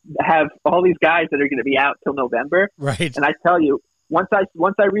have all these guys that are going to be out till November, right? And I tell you, once I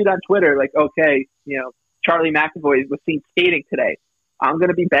read on Twitter, like, okay, Charlie McAvoy was seen skating today, I'm going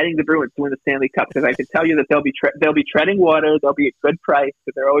to be betting the Bruins to win the Stanley Cup because I can tell you that they'll be treading water. They'll be a good price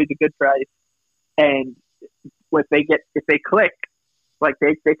because they're always a good price, and if they click, like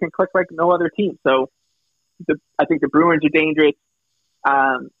they can click like no other team. So I think the Bruins are dangerous.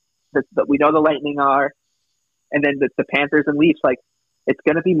 We know the Lightning are, and then the Panthers and Leafs. Like it's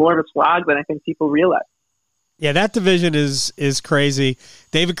going to be more of a slog than I think people realize. Yeah, that division is crazy.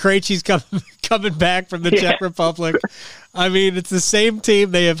 David Krejci's coming back from the Czech Republic. I mean, it's the same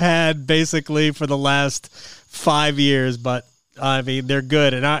team they have had basically for the last 5 years, but I mean they're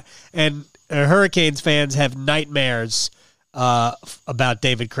good, and Hurricanes fans have nightmares about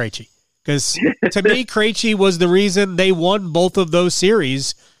David Krejci because to me, Krejci was the reason they won both of those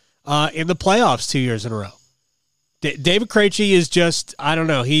series in the playoffs 2 years in a row. David Krejci is just, I don't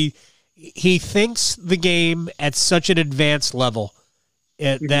know, he thinks the game at such an advanced level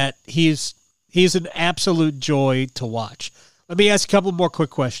that he's an absolute joy to watch. Let me ask a couple more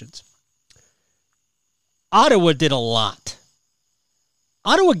quick questions. Ottawa did a lot.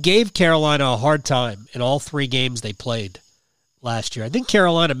 Ottawa gave Carolina a hard time in all 3 games they played last year. I think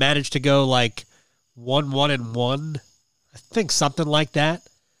Carolina managed to go like 1-1-1. I think something like that.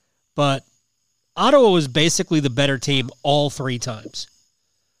 But Ottawa was basically the better team all 3 times.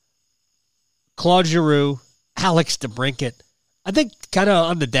 Claude Giroux, Alex DeBrincat. I think kind of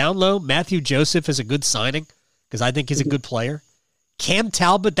on the down low, Matthew Joseph is a good signing because I think he's a good player. Cam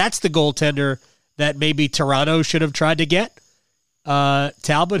Talbot, that's the goaltender that maybe Toronto should have tried to get.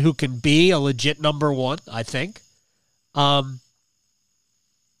 Talbot, who can be a legit number 1, I think.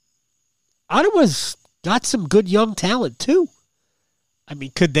 Ottawa's got some good young talent too. I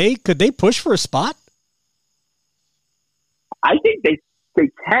mean, could they push for a spot? I think they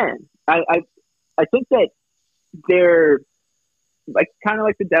can. I think that they're like kind of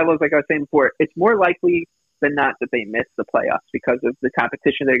like the Devils, like I was saying before. It's more likely than not that they miss the playoffs because of the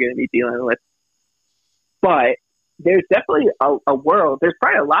competition they're going to be dealing with. But there's definitely a world. There's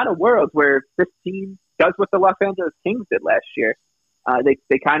probably a lot of worlds where this team does what the Los Angeles Kings did last year.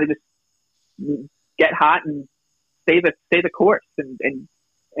 They kind of just get hot and stay the course and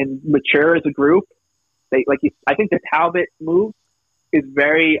mature as a group. I think the Talbot move is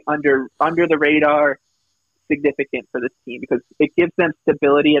very under the radar significant for this team because it gives them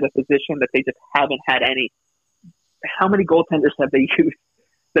stability at a position that they just haven't had any. How many goaltenders have they used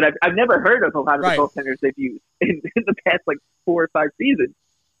that I've never heard of a lot of the goaltenders they've used in the past like 4 or 5 seasons.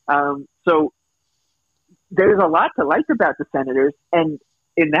 So there's a lot to like about the Senators, and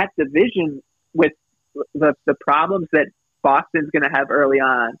in that division with the problems that Boston's going to have early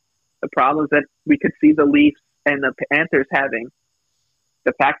on, the problems that we could see the Leafs and the Panthers having,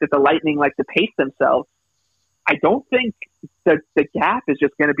 the fact that the Lightning like to pace themselves, I don't think the gap is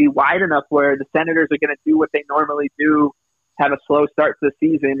just going to be wide enough where the Senators are going to do what they normally do, have a slow start to the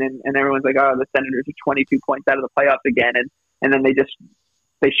season, and everyone's like, oh, the Senators are 22 points out of the playoffs again, and then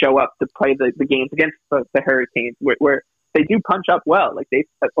they show up to play the games against the Hurricanes, where they do punch up well. Like they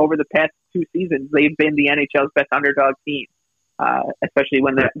over the past 2 seasons, they've been the NHL's best underdog team, especially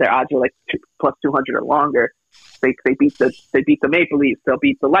when their odds are like plus 200 or longer. They beat the Maple Leafs, they'll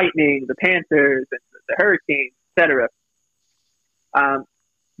beat the Lightning, the Panthers, and the Hurricanes, etc.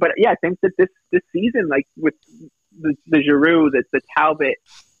 But yeah, I think that this season, like with the Giroux, the Talbot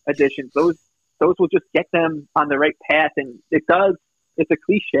additions, those will just get them on the right path. And it's a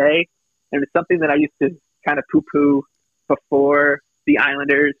cliche, and it's something that I used to kind of poo-poo before the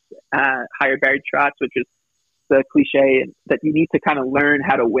Islanders hired Barry Trotz, which is the cliche that you need to kind of learn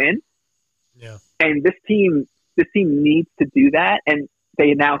how to win. Yeah. And this team needs to do that, and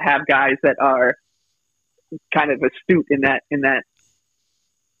they now have guys that are kind of astute in that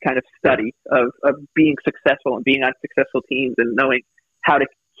kind of study of being successful and being on successful teams and knowing how to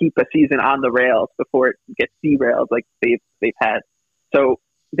keep a season on the rails before it gets derailed like they've had. So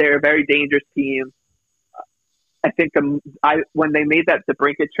they're a very dangerous team. I think when they made that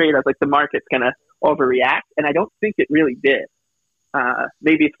DeBrincat trade, I was like, the market's going to overreact, and I don't think it really did.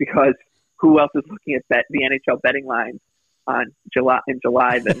 Maybe it's because who else is looking at the NHL betting lines in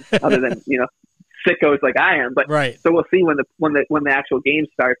July than other than sickos like I am. But right. So we'll see when the actual games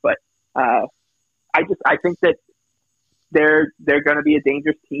start. But I think that they're going to be a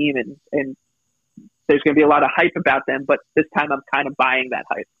dangerous team, and there's going to be a lot of hype about them. But this time, I'm kind of buying that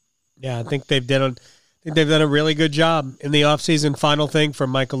hype. Yeah, I think they've done a really good job in the offseason. Final thing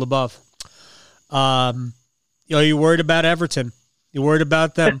from Michael Leboff. You worried about Everton? You worried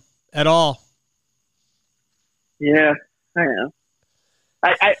about them at all? Yeah, I know.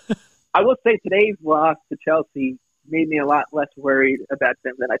 I will say today's loss to Chelsea made me a lot less worried about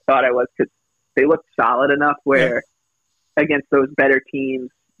them than I thought I was, because they looked solid enough where against those better teams,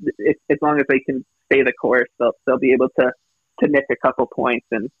 as long as they can stay the course, they'll be able to nick a couple points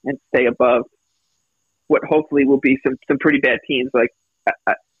and stay above what hopefully will be some pretty bad teams. Like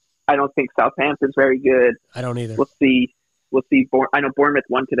I don't think Southampton's very good. I don't either. We'll see. I know Bournemouth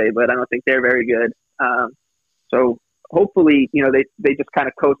won today, but I don't think they're very good. So hopefully, they just kind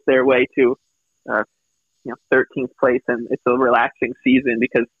of coast their way to 13th place, and it's a relaxing season,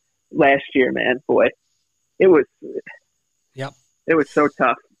 because last year, man, boy, it was so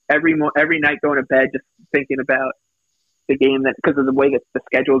tough. Every night going to bed, just thinking about the game, that because of the way that the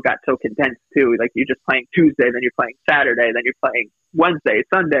schedule got so condensed too. Like, you're just playing Tuesday, then you're playing Saturday, then you're playing Wednesday,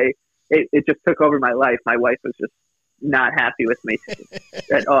 Sunday. It just took over my life. My wife was just not happy with me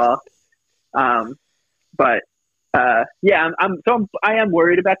at all. But I am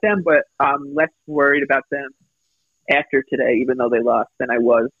worried about them, but I'm less worried about them after today, even though they lost, than I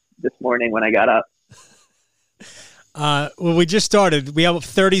was this morning when I got up. Well, we just started. We have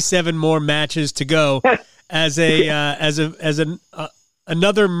 37 more matches to go. As another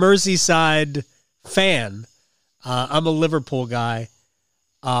Merseyside fan, I'm a Liverpool guy.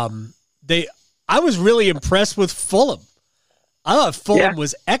 I was really impressed with Fulham. I thought Fulham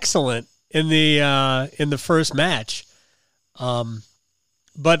was excellent in the first match.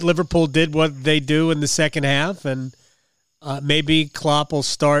 But Liverpool did what they do in the second half, and maybe Klopp will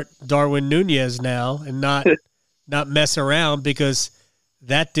start Darwin Nunez now and not mess around, because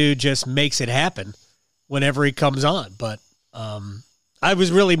that dude just makes it happen whenever he comes on. But I was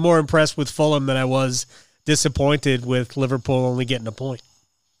really more impressed with Fulham than I was disappointed with Liverpool only getting a point.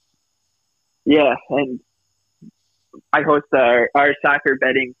 Yeah, and I host our soccer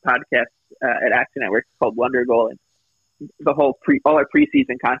betting podcast at Action Network called Wonder Goal, and all our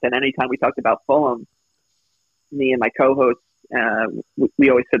preseason content. Anytime we talked about Fulham, me and my co-hosts, we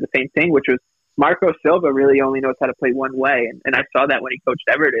always said the same thing, which was Marco Silva really only knows how to play one way, and I saw that when he coached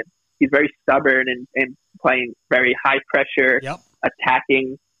Everton. He's very stubborn and playing very high pressure,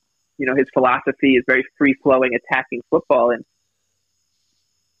 attacking. His philosophy is very free flowing, attacking football, and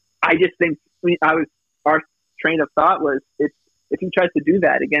I just think our train of thought was if he tries to do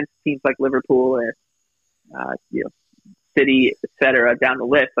that against teams like Liverpool or City, etc., down the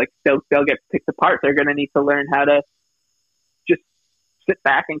list, like they'll get picked apart. They're going to need to learn how to just sit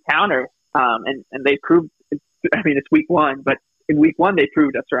back and counter. And they proved. I mean, it's week one, but in week one they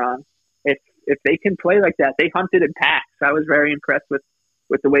proved us wrong. If they can play like that, they hunted in packs. I was very impressed with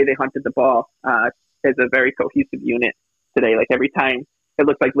the way they hunted the ball as a very cohesive unit today. Like, every time it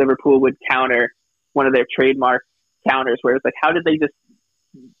looked like Liverpool would counter one of their trademark counters, where it's like, how did they just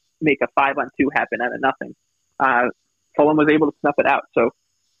make a 5-on-2 happen out of nothing? Fulham was able to snuff it out. So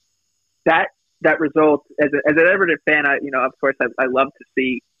that result, as an Everton fan, of course, I love to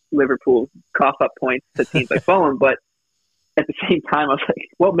see Liverpool cough up points to teams like Fulham, but at the same time, I was like,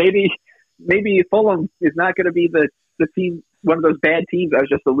 well, maybe Fulham is not going to be the team, one of those bad teams I was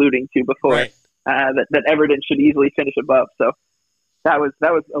just alluding to before, right. that Everton should easily finish above. So that was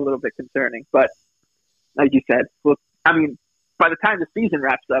a little bit concerning. But like you said, well, I mean, by the time the season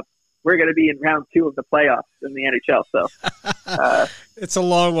wraps up, we're going to be in round 2 of the playoffs in the NHL. So it's a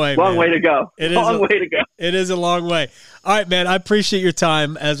long way. Long way to go. It is a long way to go. It is a long way. All right, man. I appreciate your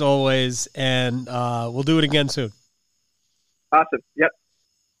time as always, and we'll do it again soon. Awesome. Yep.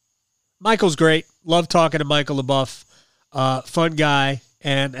 Michael's great. Love talking to Michael Leboff. Fun guy,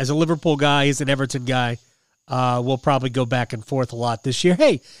 and as a Liverpool guy, he's an Everton guy. We'll probably go back and forth a lot this year.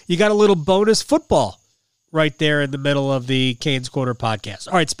 Hey, you got a little bonus football right there in the middle of the Canes Corner podcast.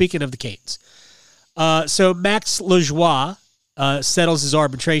 All right, speaking of the Canes. So Max Lajoie settles his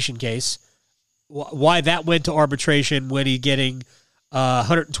arbitration case. Why that went to arbitration when he's getting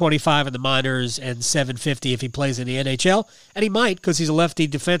 125 in the minors and 750 if he plays in the NHL. And he might, because he's a lefty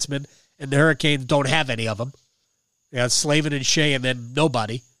defenseman, and the Hurricanes don't have any of them. Slavin and Shea, and then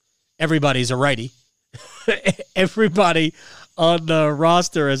nobody. Everybody's a righty. Everybody on the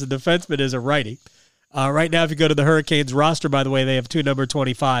roster as a defenseman is a righty. Right now, if you go to the Hurricanes roster, by the way, they have two number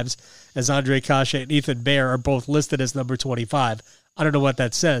 25s, as Andre Kasha and Ethan Bear are both listed as number 25. I don't know what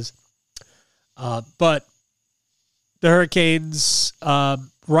that says. But the Hurricanes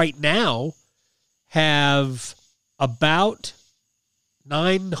right now have about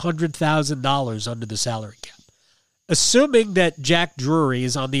 $900,000 under the salary cap, assuming that Jack Drury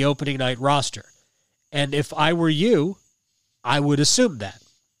is on the opening night roster. And if I were you, I would assume that.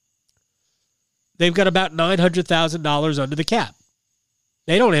 They've got about $900,000 under the cap.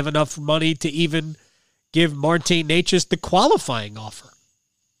 They don't have enough money to even give Martin Necas the qualifying offer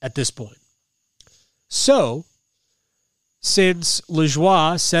at this point. So, since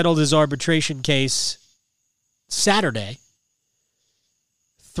Lajoie settled his arbitration case Saturday,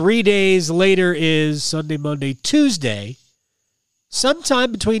 3 days later is Sunday, Monday, Tuesday.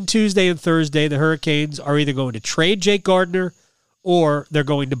 Sometime between Tuesday and Thursday, the Hurricanes are either going to trade Jake Gardiner or they're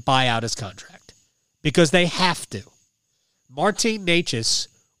going to buy out his contract, because they have to. Martin Necas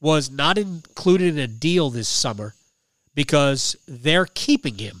was not included in a deal this summer because they're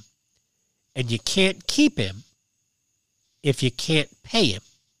keeping him, and you can't keep him if you can't pay him.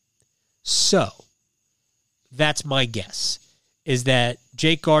 So, that's my guess, is that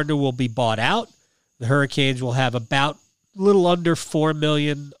Jake Gardiner will be bought out. The Hurricanes will have about a little under $4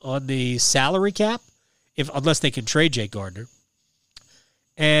 million on the salary cap, unless they can trade Jake Gardiner.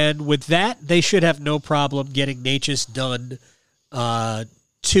 And with that, they should have no problem getting Necas done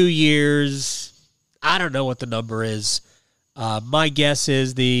 2 years. I don't know what the number is. My guess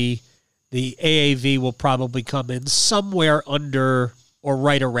is the AAV will probably come in somewhere under or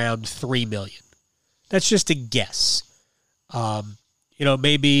right around $3 million. That's just a guess.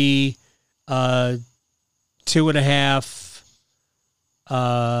 Maybe 2.5,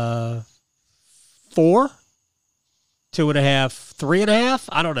 4, 2.5, 3.5.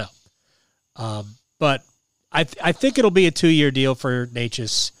 I don't know. But I think it'll be a 2-year deal for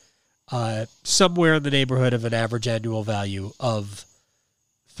Necas, somewhere in the neighborhood of an average annual value of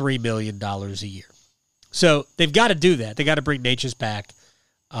 $3 million a year. So they've got to do that. They got to bring Necas back,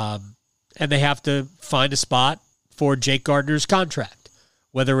 and they have to find a spot for Jake Gardiner's contract,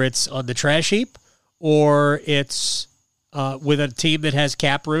 whether it's on the trash heap or it's with a team that has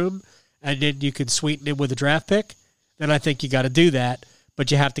cap room, and then you can sweeten it with a draft pick. Then I think you got to do that, but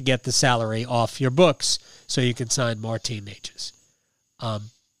you have to get the salary off your books so you can sign Martin Necas.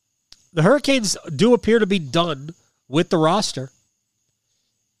 The Hurricanes do appear to be done with the roster,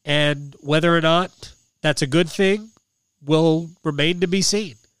 and whether or not that's a good thing will remain to be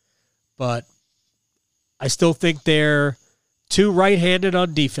seen. But I still think they're too right-handed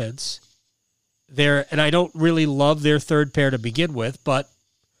on defense. And I don't really love their third pair to begin with, but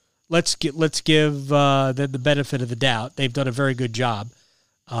let's give them the benefit of the doubt. They've done a very good job.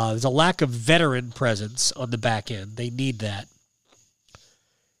 There's a lack of veteran presence on the back end. They need that.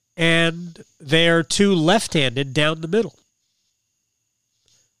 And they're too left-handed down the middle.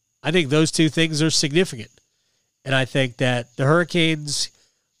 I think those two things are significant. And I think that the Hurricanes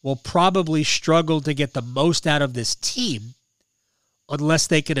will probably struggle to get the most out of this team unless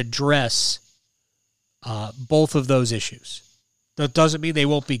they can address both of those issues. That doesn't mean they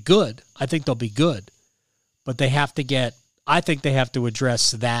won't be good. I think they'll be good. But I think they have to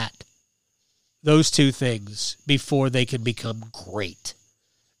address those two things before they can become great.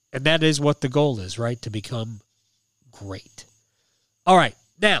 And that is what the goal is, right? To become great. All right.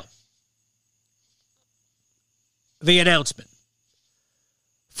 Now, the announcement.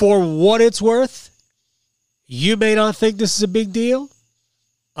 For what it's worth, you may not think this is a big deal.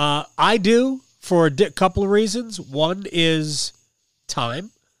 I do, for a couple of reasons. One is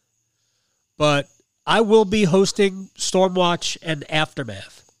time. But I will be hosting Stormwatch and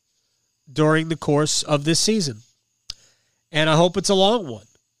Aftermath during the course of this season. And I hope it's a long one.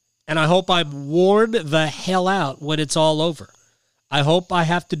 And I hope I'm worn the hell out when it's all over. I hope I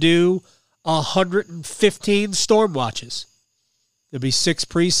have to do 115 Stormwatches. There'll be 6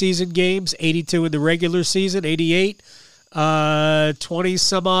 preseason games, 82 in the regular season, 88,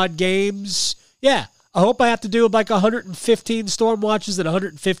 20-some-odd games. Yeah, I hope I have to do like 115 Stormwatches and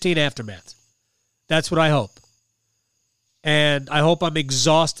 115 Aftermaths. That's what I hope. And I hope I'm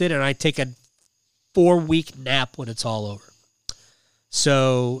exhausted and I take a 4-week nap when it's all over.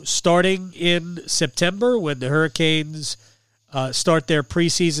 So starting in September, when the Hurricanes start their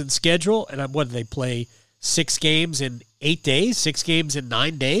preseason schedule, and what do they play? 6 games in 8 days, 6 games in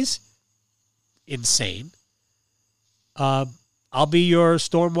 9 days. Insane. I'll be your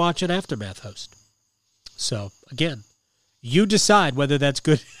Storm Watch and Aftermath host. So, again, you decide whether that's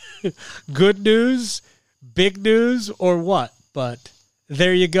good good news, big news, or what. But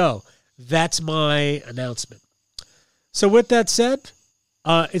there you go. That's my announcement. So with that said,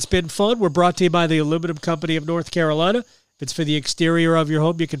 it's been fun. We're brought to you by the Aluminum Company of North Carolina. If it's for the exterior of your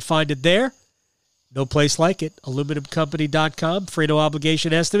home, you can find it there. No place like it. AluminumCompany.com. Free no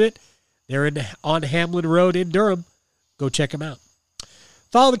obligation estimate. They're on Hamlin Road in Durham. Go check them out.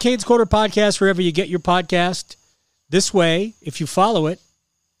 Follow the Canes Corner podcast wherever you get your podcast. This way, if you follow it,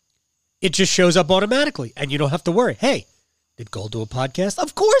 it just shows up automatically, and you don't have to worry. Hey, did Gold do a podcast?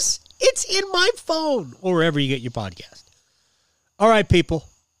 Of course, it's in my phone, or wherever you get your podcast. All right, people,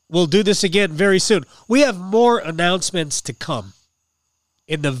 we'll do this again very soon. We have more announcements to come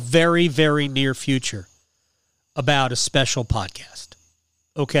in the very, very near future about a special podcast.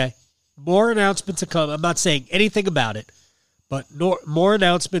 Okay? More announcements to come. I'm not saying anything about it, but more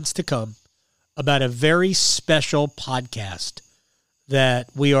announcements to come about a very special podcast that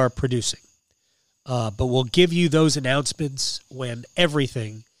we are producing. But we'll give you those announcements when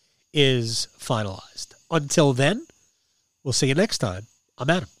everything is finalized. Until then, we'll see you next time. I'm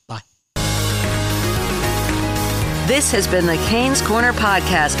Adam. Bye. This has been the Canes Corner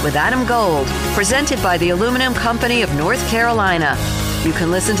Podcast with Adam Gold, presented by the Aluminum Company of North Carolina. You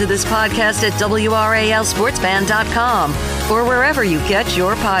can listen to this podcast at WRALSportsBand.com or wherever you get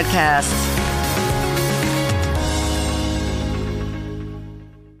your podcasts.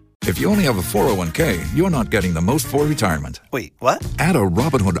 If you only have a 401k, you're not getting the most for retirement. Wait, what? Add a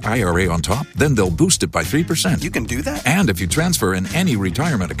Robinhood IRA on top, then they'll boost it by 3%. You can do that? And if you transfer in any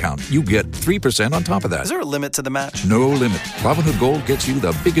retirement account, you get 3% on top of that. Is there a limit to the match? No limit. Robinhood Gold gets you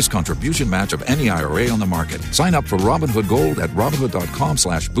the biggest contribution match of any IRA on the market. Sign up for Robinhood Gold at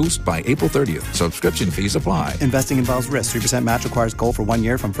Robinhood.com/boost by April 30th. Subscription fees apply. Investing involves risk. 3% match requires gold for 1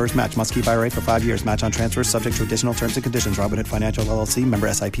 year from first match. Must keep IRA for 5 years. Match on transfers subject to additional terms and conditions. Robinhood Financial LLC, member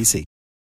SIPC.